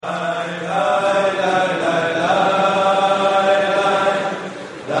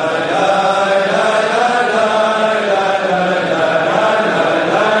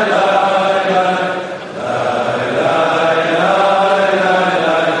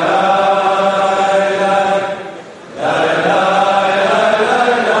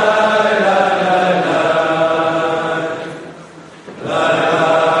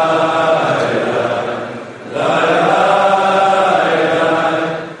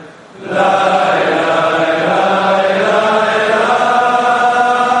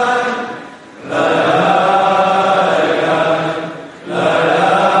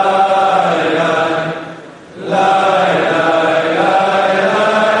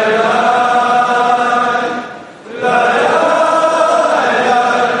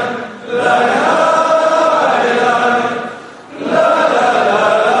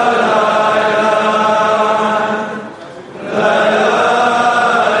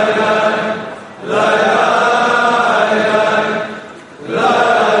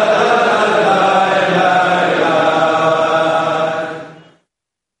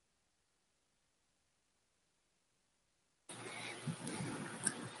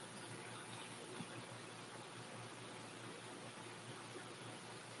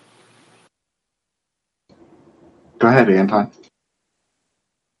Go ahead, Anton.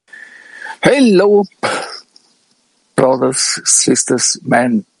 Hello, brothers, sisters,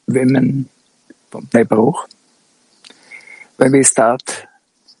 men, women from Nebuch. When we start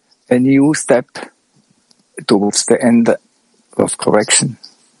a new step towards the end of correction,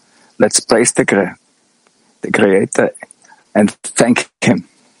 let's praise the Creator, and thank Him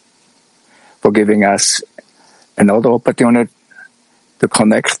for giving us another opportunity to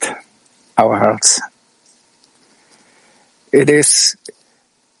connect our hearts. It is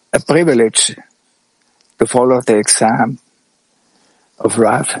a privilege to follow the exam of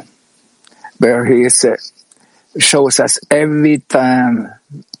Rav, where he shows us every time,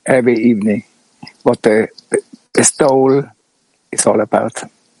 every evening, what the bestowal is all about.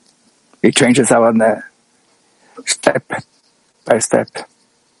 He changes our step by step.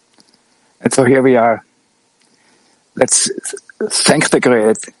 And so here we are. Let's thank the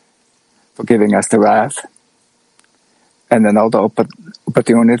Creator for giving us the Rav and another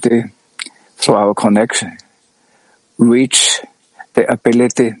opportunity through our connection, reach the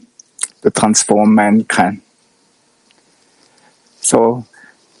ability to transform mankind. So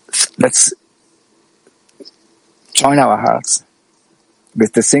let's join our hearts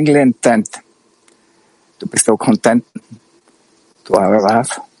with the single intent to bestow content to our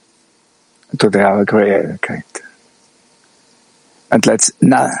Rav, to our Creator. And let's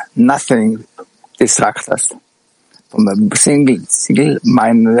nothing distract us from a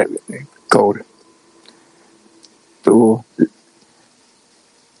single-minded goal to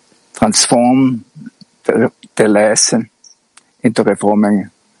transform the lesson into reforming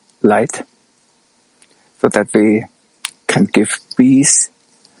light, so that we can give peace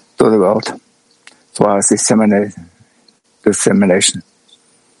to the world through our dissemination.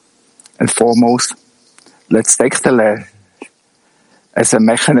 And foremost, let's take the lesson as a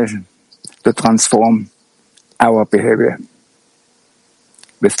mechanism to transform our behavior.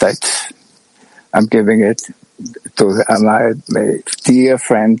 With that, I'm giving it to my dear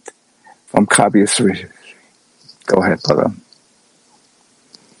friend from Krabi. Go ahead, brother.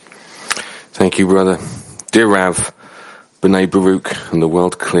 Thank you, brother. Dear Rav, B'nai Baruch, and the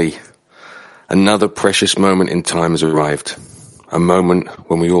world Kli, another precious moment in time has arrived. A moment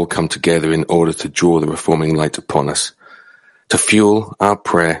when we all come together in order to draw the reforming light upon us, to fuel our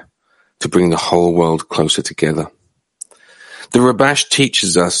prayer, to bring the whole world closer together. The Rabash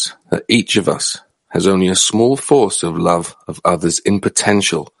teaches us that each of us has only a small force of love of others in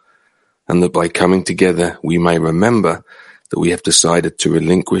potential, and that by coming together we may remember that we have decided to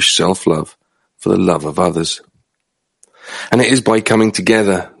relinquish self-love for the love of others. And it is by coming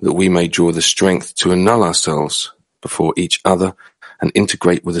together that we may draw the strength to annul ourselves before each other and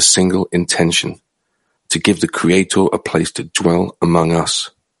integrate with a single intention, to give the Creator a place to dwell among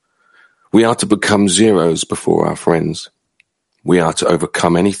us. We are to become zeros before our friends. We are to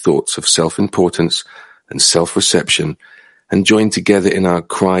overcome any thoughts of self-importance and self-reception and join together in our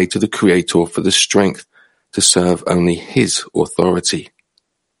cry to the Creator for the strength to serve only His authority.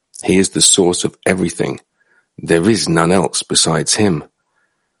 He is the source of everything. There is none else besides Him.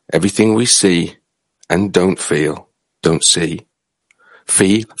 Everything we see and don't see.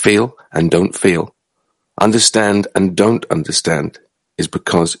 Feel and don't feel. Understand and don't understand is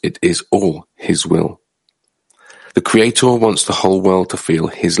because it is all His will. The Creator wants the whole world to feel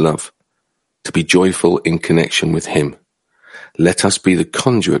His love, to be joyful in connection with Him. Let us be the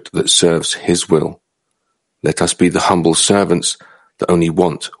conduit that serves His will. Let us be the humble servants that only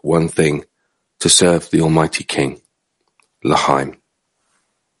want one thing, to serve the Almighty King. L'chaim.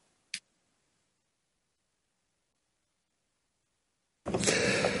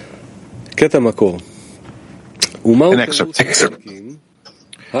 An excerpt.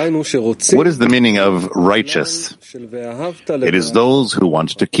 What is the meaning of righteous? It is those who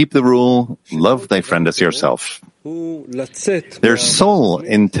want to keep the rule, love thy friend as yourself. Their sole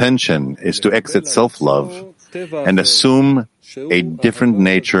intention is to exit self-love and assume a different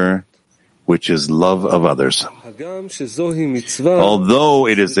nature, which is love of others. Although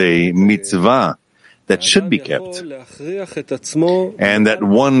it is a mitzvah that should be kept, and that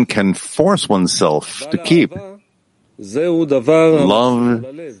one can force oneself to keep, love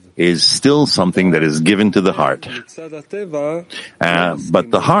is still something that is given to the heart.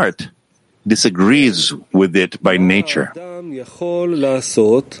 But the heart disagrees with it by nature.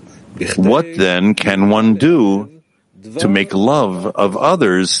 What then can one do to make love of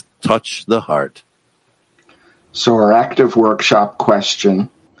others touch the heart? So our active workshop question,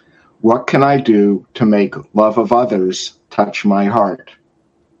 what can I do to make love of others touch my heart?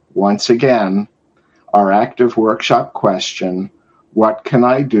 Once again, our active workshop question, what can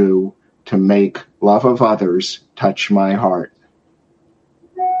I do to make love of others touch my heart.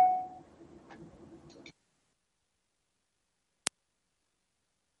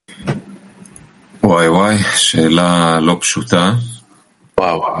 וואי, שאלה לא פשוטה.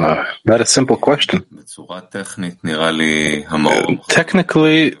 Wow, not a simple question.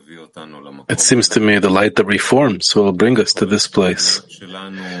 Technically, it seems to me the light that reforms will bring us to this place.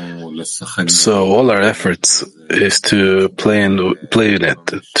 So all our efforts is to play in it,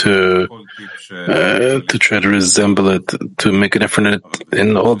 to try to resemble it, to make an effort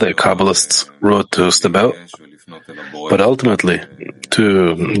in all that Kabbalists wrote to us about, but ultimately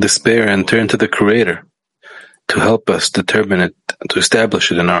to despair and turn to the Creator, to help us determine it, to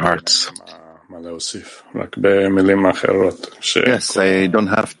establish it in our hearts. Yes, I don't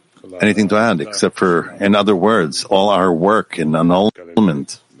have anything to add except for, in other words, all our work in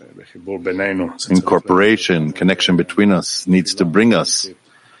annulment, incorporation, connection between us needs to bring us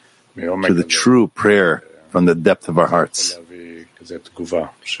to the true prayer from the depth of our hearts.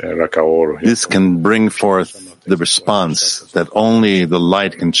 This can bring forth the response that only the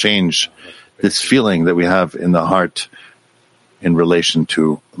light can change this feeling that we have in the heart in relation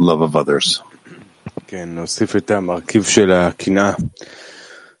to love of others. Yes,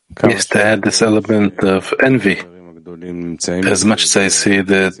 to add this element of envy. As much as I see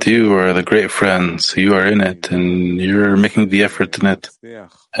that you are the great friends, you are in it, and you're making the effort in it,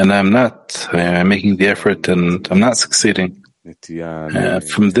 and I'm not. I'm making the effort, and I'm not succeeding.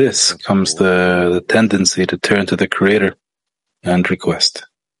 From this comes the tendency to turn to the Creator and request.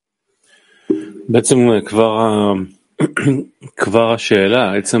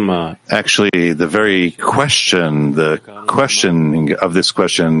 Actually, the very question, the questioning of this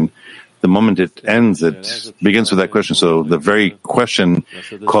question, the moment it ends, it begins with that question. So the very question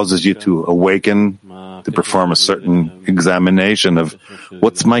causes you to awaken, to perform a certain examination of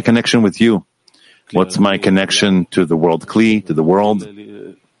what's my connection with you? What's my connection to the world Kli, to the world?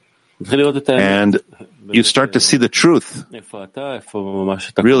 And you start to see the truth,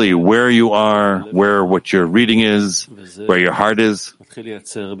 really where you are, where what you're reading is, where your heart is.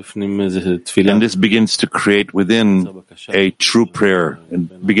 And this begins to create within a true prayer, and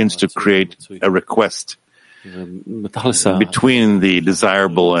begins to create a request between the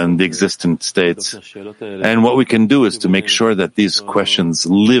desirable and the existent states. And what we can do is to make sure that these questions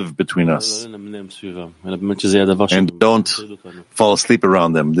live between us and don't fall asleep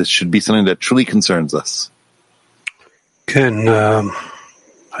around them. This should be something that truly concerns us. Yes,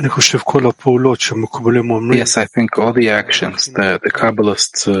 I think all the actions that the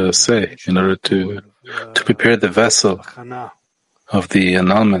Kabbalists say in order to prepare the vessel of the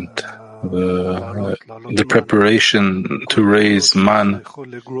annulment, the preparation to raise man,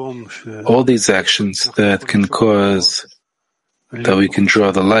 all these actions that can cause that we can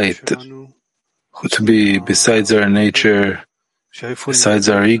draw the light to be besides our nature, besides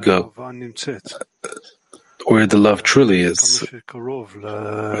our ego, where the love truly is,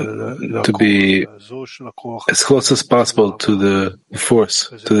 to be as close as possible to the force,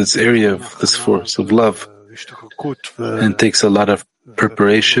 to this area of this force of love. And it takes a lot of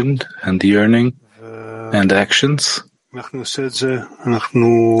preparation and yearning and actions. And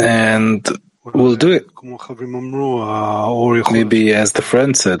we'll do it. Maybe, as the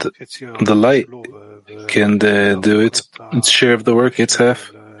friend said, the light can do its share of the work, its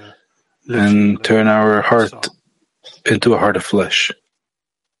half, and turn our heart into a heart of flesh.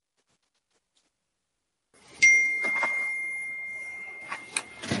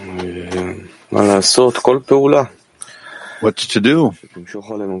 What to do?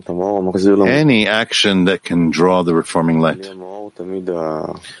 Any action that can draw the reforming light.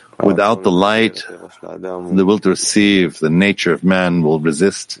 Without the light, the will to receive, the nature of man will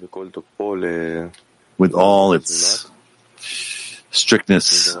resist with all its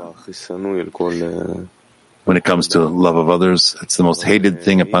strictness. When it comes to love of others, it's the most hated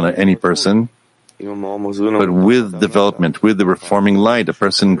thing upon any person. But with development, with the reforming light, a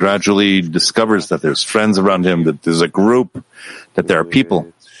person gradually discovers that there's friends around him, that there's a group, that there are people,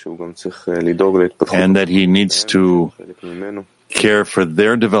 and that he needs to care for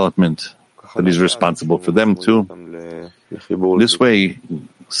their development, that he's responsible for them too. This way,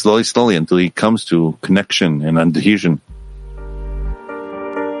 slowly, until he comes to connection and adhesion.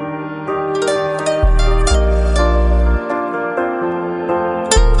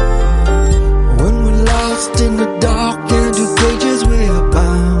 In the dark, into cages we are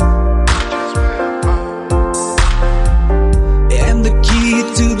bound, and the key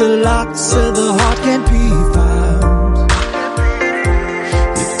to the lock so the heart can't be found.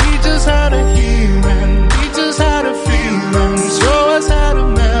 You teach us how to hear and teach us how to feel and show us how to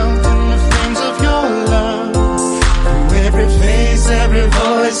melt in the flames of your love.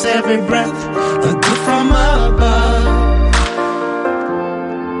 every breath, a gift from above.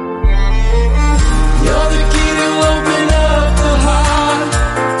 You're the key to open up the heart.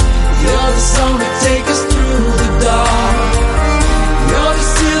 You're the song to take us through the dark. You're the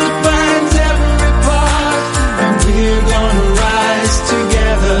seal that binds every part, and we're gonna rise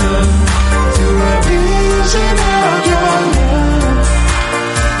together to a vision of your love.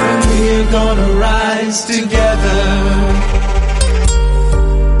 And we're gonna rise together.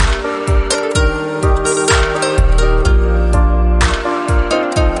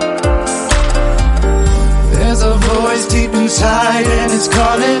 There's a voice deep inside and it's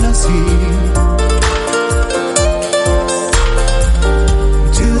calling us here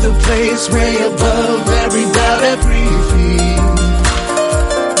to the place way above every doubt, every fear.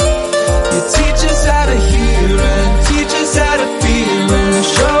 You teach us how to hear and teach us how to feel and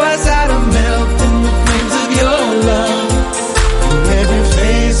show us how to melt in the flames of your love. Every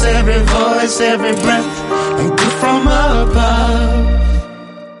face, every voice, every breath, a gift from above.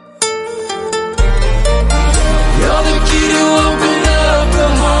 You're the key to open up the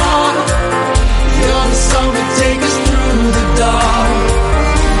heart. You're the song that takes us through the dark.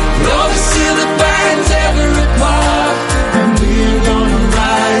 You're the seal that binds every part, and we're gonna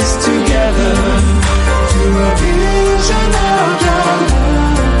rise together to a vision of your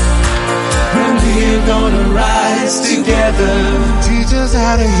love. And we're gonna rise together. Teach us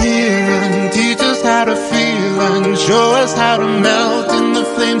how to hear and teach us how to feel and show us how to melt in the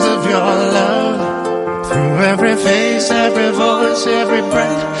flames of your love. Through every face, every voice, every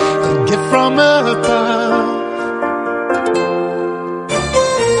breath, a gift from above.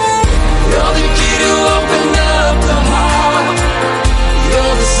 You're the key to open up the heart.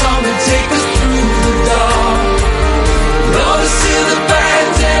 You're the song that takes us through the dark. You're the seal that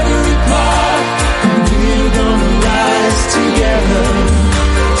binds every part, and we're gonna rise together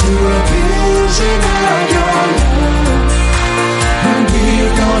to a vision of your love. And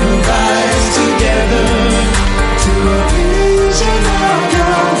we're gonna rise together to a vision of your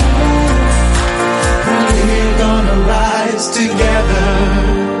love. And we're gonna rise together.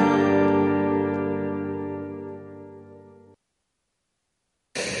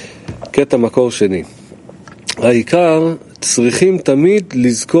 קטע מקור שני. העיקר צריכים תמיד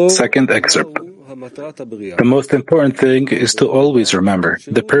לזכור Second excerpt. The most important thing is to always remember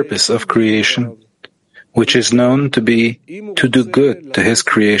the purpose of creation, which is known to be to do good to his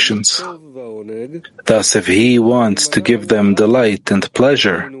creations. Thus, if he wants to give them delight and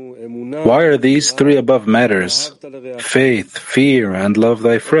pleasure, why are these three above matters, faith, fear, and love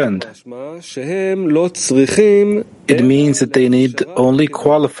thy friend? It means that they need only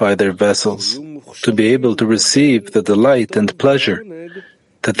qualify their vessels to be able to receive the delight and pleasure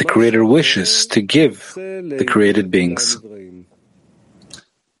that the Creator wishes to give the created beings.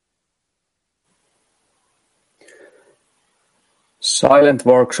 Silent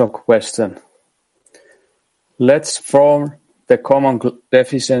workshop question. Let's form the common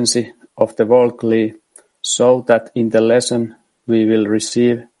deficiency of the world Kli so that in the lesson we will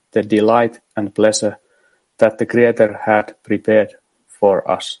receive the delight and pleasure that the Creator had prepared for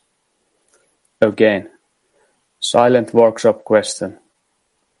us. Again, silent workshop question.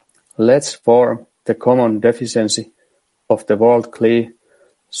 Let's form the common deficiency of the world Kli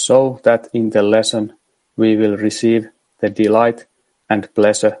so that in the lesson we will receive the delight and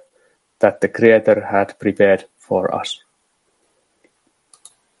pleasure that the Creator had prepared for us.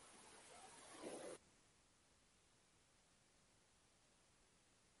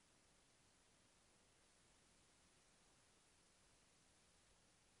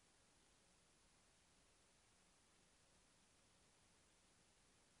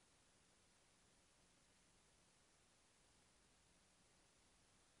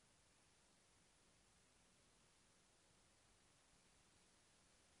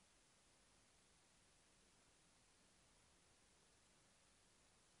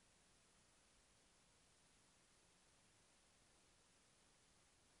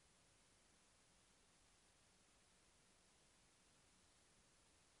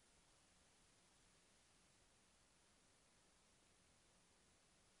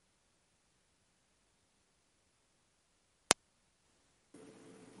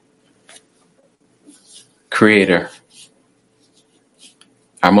 Creator,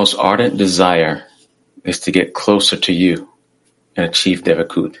 our most ardent desire is to get closer to you and achieve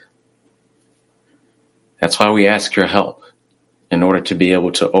Devakut. That's why we ask your help in order to be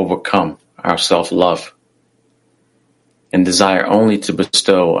able to overcome our self-love and desire only to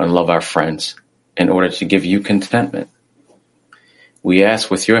bestow and love our friends in order to give you contentment. We ask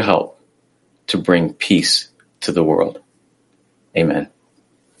with your help to bring peace to the world. Amen.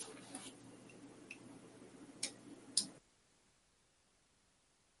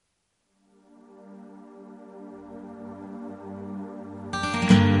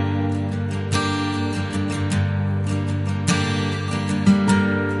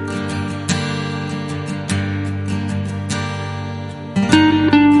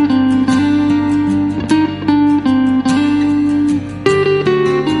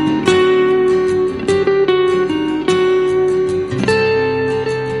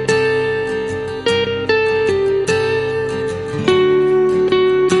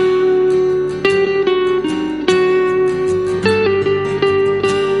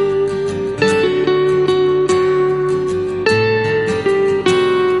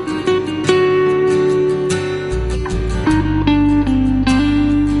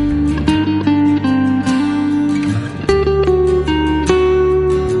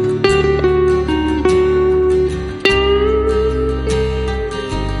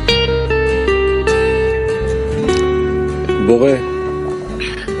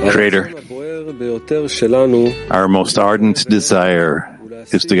 Creator, our most ardent desire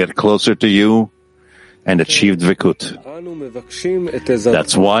is to get closer to you and achieve dvikut.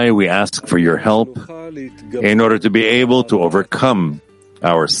 That's why we ask for your help in order to be able to overcome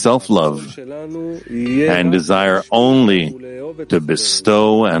our self-love and desire only to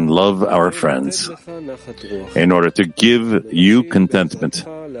bestow and love our friends in order to give you contentment.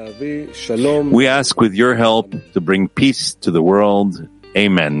 We ask with your help to bring peace to the world.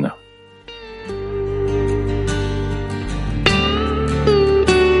 Amen.